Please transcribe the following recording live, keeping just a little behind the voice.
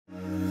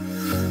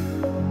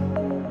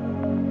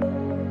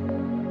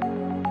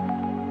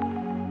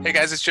Hey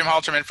guys, it's Jim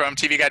Halterman from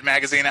TV Guide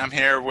Magazine. I'm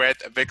here with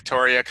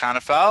Victoria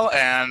Konefal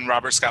and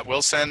Robert Scott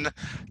Wilson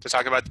to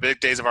talk about the big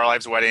Days of Our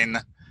Lives wedding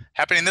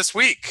happening this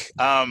week.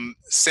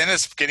 Sin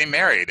is getting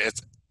married.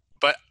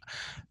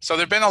 So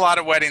there've been a lot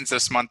of weddings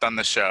this month on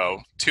the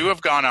show. 2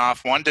 have gone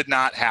off. 1 did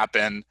not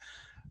happen.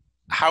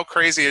 How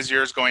crazy is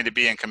yours going to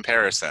be in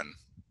comparison?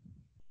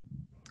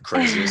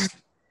 Craziest.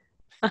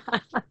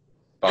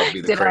 Probably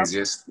the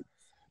craziest.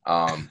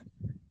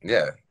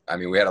 Yeah, I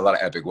mean, we had a lot of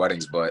epic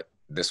weddings, but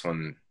this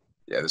one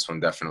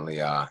definitely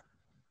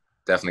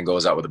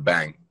goes out with a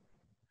bang,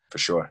 for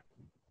sure.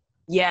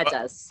 Yeah, it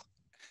does.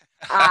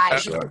 I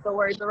took the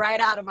words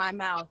right out of my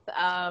mouth.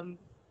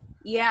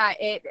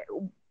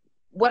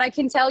 What I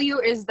can tell you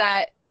is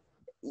that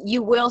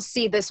you will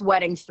see this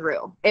wedding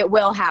through. It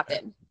will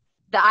happen.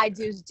 The I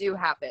do's do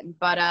happen,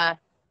 but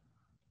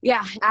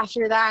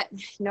after that,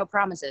 no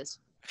promises.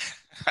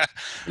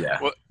 Yeah.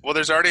 Well,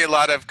 there's already a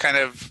lot of kind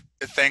of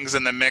things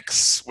in the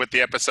mix with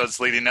the episodes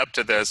leading up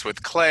to this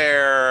with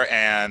Claire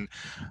and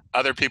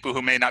other people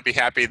who may not be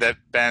happy that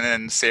Ben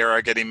and Sarah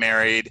are getting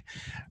married.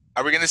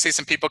 Are we going to see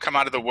some people come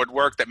out of the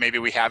woodwork that maybe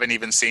we haven't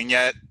even seen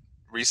yet,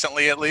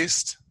 recently at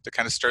least, to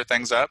kind of stir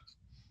things up?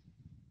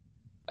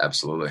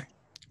 Absolutely.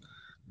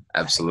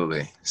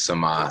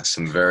 Some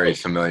very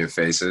familiar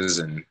faces,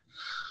 and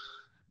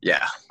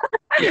yeah,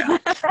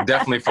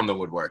 definitely from the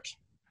woodwork.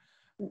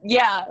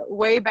 Yeah,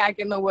 way back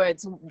in the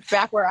woods,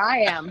 back where I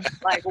am,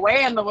 like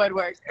way in the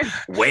woodwork.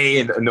 Way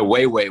in the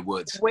way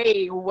woods.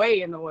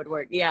 Way in the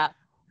woodwork. Yeah.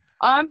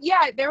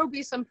 There will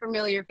be some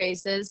familiar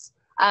faces.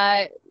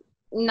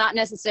 Not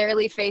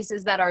necessarily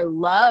faces that are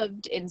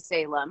loved in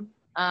Salem.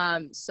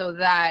 So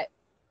that,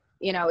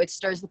 it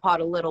stirs the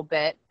pot a little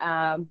bit.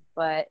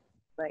 But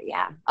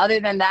yeah, other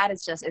than that,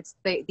 it's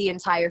the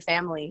entire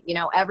family.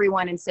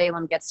 Everyone in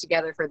Salem gets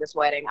together for this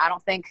wedding. I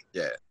don't think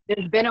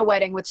there's been a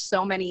wedding with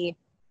so many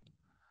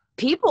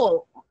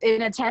people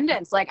in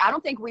attendance. Like, I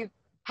don't think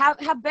have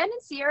Ben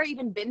and Sierra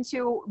even been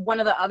to one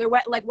of the other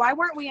why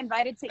weren't we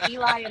invited to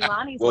Eli and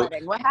Lonnie's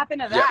wedding? What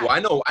happened to that? Yeah,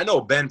 well, I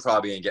know Ben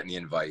probably ain't getting the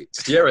invite.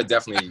 Sierra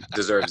definitely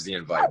deserves the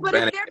invite. But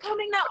if they're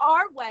coming to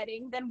our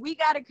wedding, then we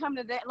got to come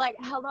to their,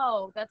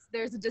 hello,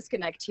 there's a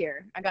disconnect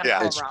here. I got it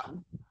all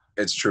wrong.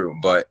 It's true,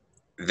 but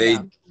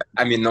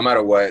I mean, no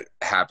matter what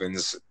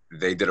happens,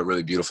 they did a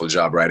really beautiful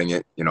job writing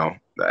it.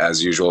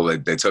 As usual,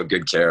 they took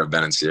good care of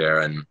Ben and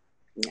Sierra, and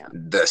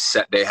the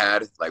set they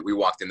had, we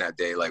walked in that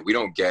day, we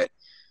don't get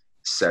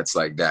sets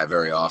like that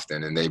very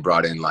often, and they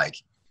brought in a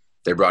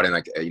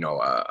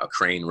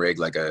crane rig,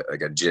 like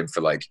a jib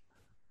for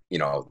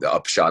the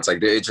up shots.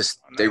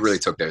 They really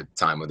took their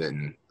time with it,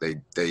 and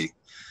they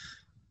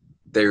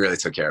really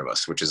took care of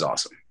us, which is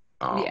awesome.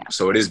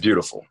 So it is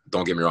beautiful.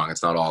 Don't get me wrong.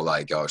 It's not all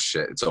oh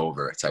shit, it's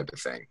over type of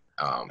thing.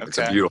 It's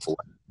a beautiful,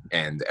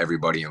 and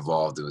everybody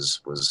involved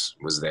was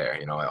there.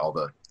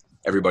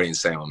 Everybody in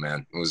Salem,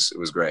 man, it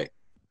was great.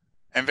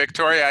 And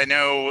Victoria, I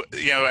know,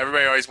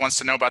 everybody always wants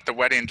to know about the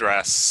wedding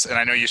dress, and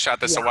I know you shot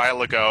this a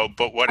while ago,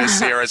 but what is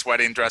Sierra's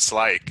wedding dress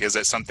like? Is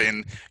it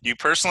something you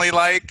personally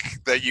like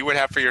that you would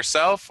have for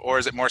yourself, or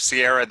is it more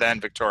Sierra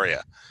than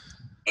Victoria?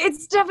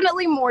 It's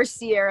definitely more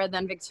Sierra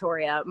than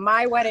Victoria.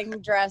 My wedding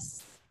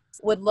dress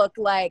would look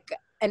like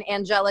an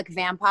angelic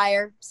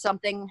vampire,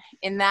 something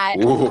in that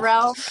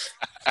realm.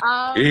 But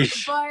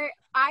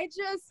I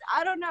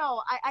don't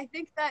know. I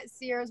think that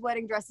Sierra's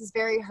wedding dress is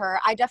very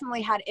her. I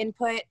definitely had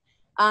input.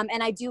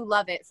 And I do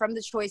love it from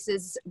the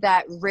choices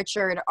that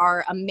Richard,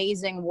 our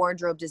amazing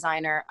wardrobe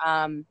designer,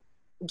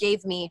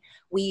 gave me.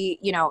 We,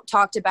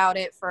 talked about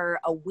it for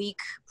a week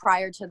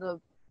prior to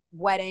the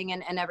wedding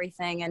and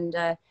everything. And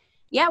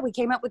we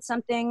came up with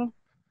something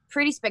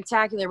pretty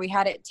spectacular. We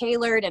had it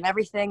tailored and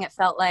everything. It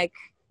felt like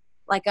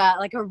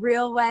a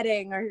real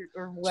wedding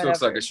or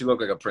whatever. She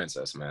looked like a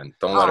princess, man.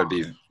 Don't let her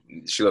be.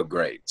 She looked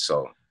great.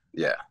 So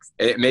yeah,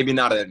 maybe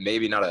not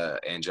a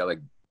angelic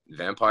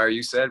vampire,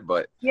 you said,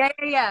 but you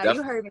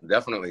heard me.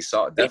 Definitely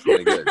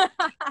good.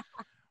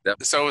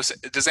 So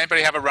does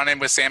anybody have a run-in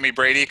with Sammy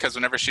Brady? Because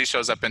whenever she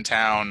shows up in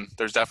town,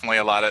 there's definitely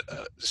a lot of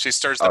she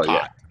stirs the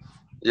pot.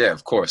 Yeah,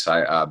 of course.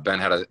 Ben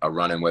had a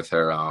run-in with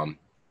her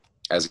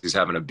as he's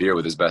having a beer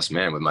with his best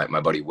man, with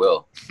my buddy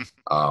Will.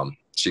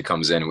 She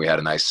comes in and we had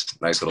a nice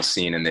little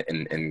scene in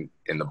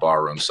the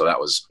bar room, so that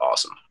was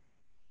awesome.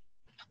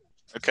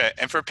 Okay,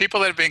 and for people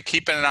that have been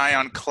keeping an eye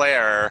on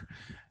Claire,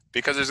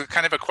 because there's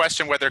kind of a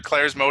question whether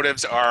Claire's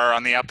motives are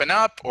on the up and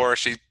up, or is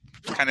she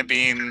kind of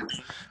being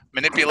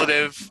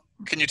manipulative.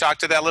 Can you talk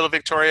to that a little,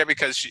 Victoria?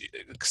 Because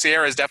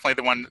Sierra is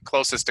definitely the one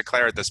closest to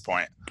Claire at this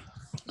point.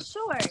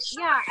 Sure.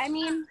 Yeah. I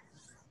mean,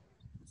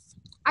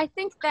 I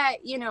think that,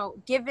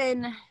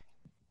 given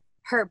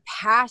her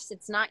past,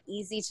 it's not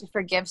easy to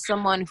forgive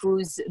someone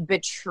who's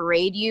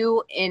betrayed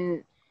you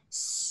in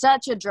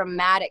such a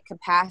dramatic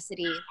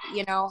capacity,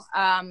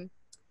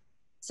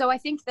 So I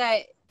think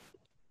that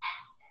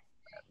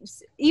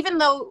even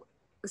though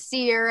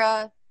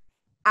Sierra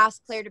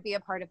asked Claire to be a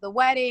part of the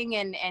wedding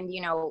and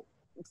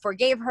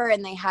forgave her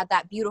and they had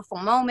that beautiful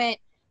moment,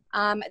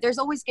 there's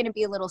always going to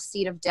be a little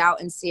seed of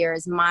doubt in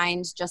Sierra's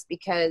mind, just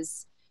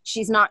because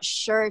she's not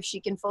sure if she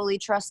can fully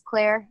trust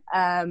Claire.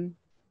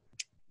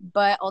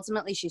 But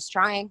ultimately she's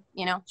trying,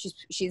 you know,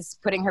 she's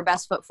putting her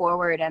best foot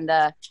forward, and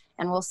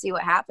we'll see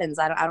what happens.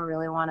 I don't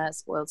really want to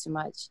spoil too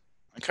much.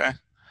 Okay.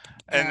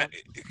 And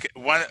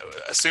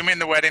assuming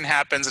the wedding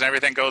happens and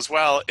everything goes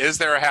well, is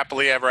there a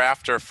happily ever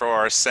after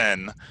for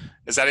Sin?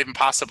 Is that even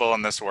possible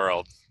in this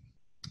world?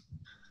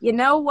 You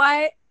know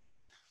what?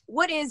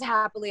 What is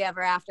happily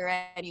ever after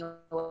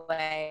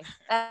anyway?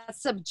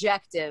 That's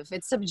subjective.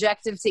 It's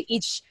subjective to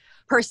each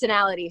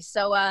personality.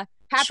 So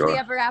happily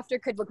ever after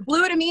could look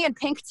blue to me and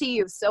pink to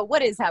you. So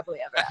what is happily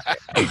ever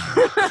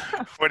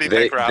after? What do you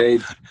think, Rob?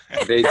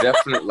 They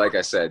definitely, like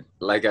I said,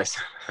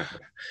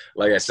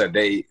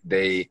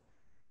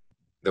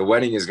 the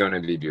wedding is going to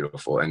be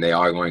beautiful, and they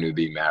are going to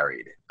be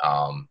married.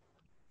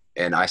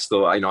 And I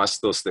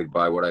still stick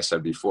by what I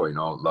said before. You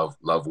know,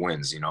 love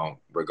wins. You know,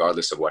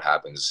 regardless of what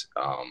happens.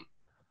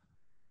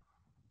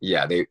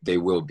 Yeah, they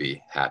will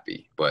be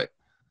happy, but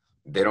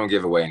they don't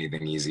give away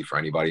anything easy for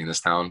anybody in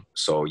this town.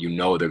 So you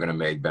know they're gonna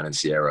make Ben and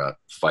Sierra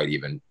fight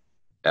even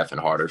effing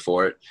harder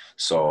for it.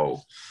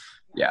 So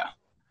yeah,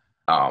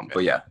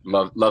 but yeah,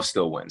 love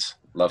still wins.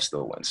 Love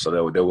still wins. So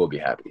they will be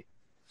happy.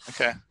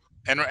 Okay.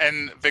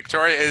 And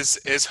Victoria,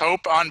 is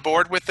Hope on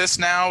board with this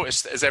now?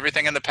 Is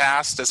everything in the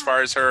past as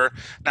far as her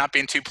not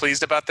being too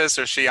pleased about this,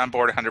 or is she on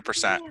board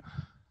 100%?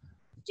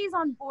 She's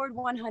on board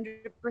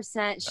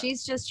 100%.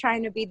 She's just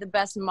trying to be the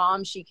best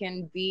mom she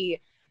can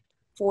be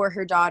for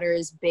her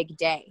daughter's big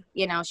day.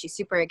 You know, she's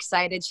super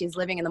excited. She's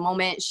living in the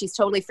moment. She's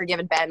totally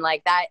forgiven Ben.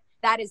 Like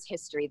that is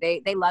history.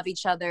 They love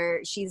each other.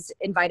 She's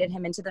invited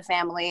him into the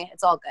family.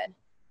 It's all good.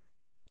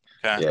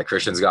 Okay. Yeah,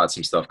 Christian's got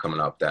some stuff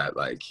coming up that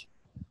like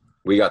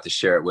we got to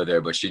share it with her,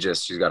 but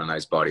she's got a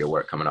nice body of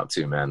work coming up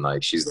too, man.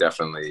 Like she's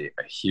definitely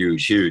a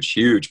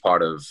huge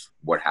part of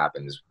what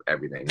happens,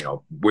 everything, you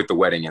know, with the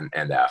wedding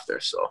and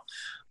after. So,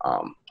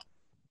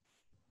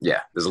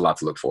 yeah, there's a lot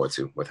to look forward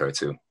to with her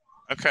too.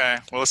 Okay.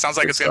 Well, it sounds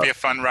like it's going to be a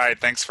fun ride.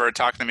 Thanks for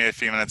talking to me a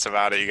few minutes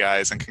about it, you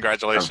guys, and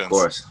congratulations. Of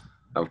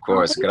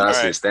course.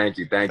 Gracias. Right. Thank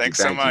you. Thanks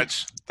so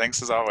much.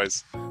 Thanks as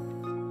always.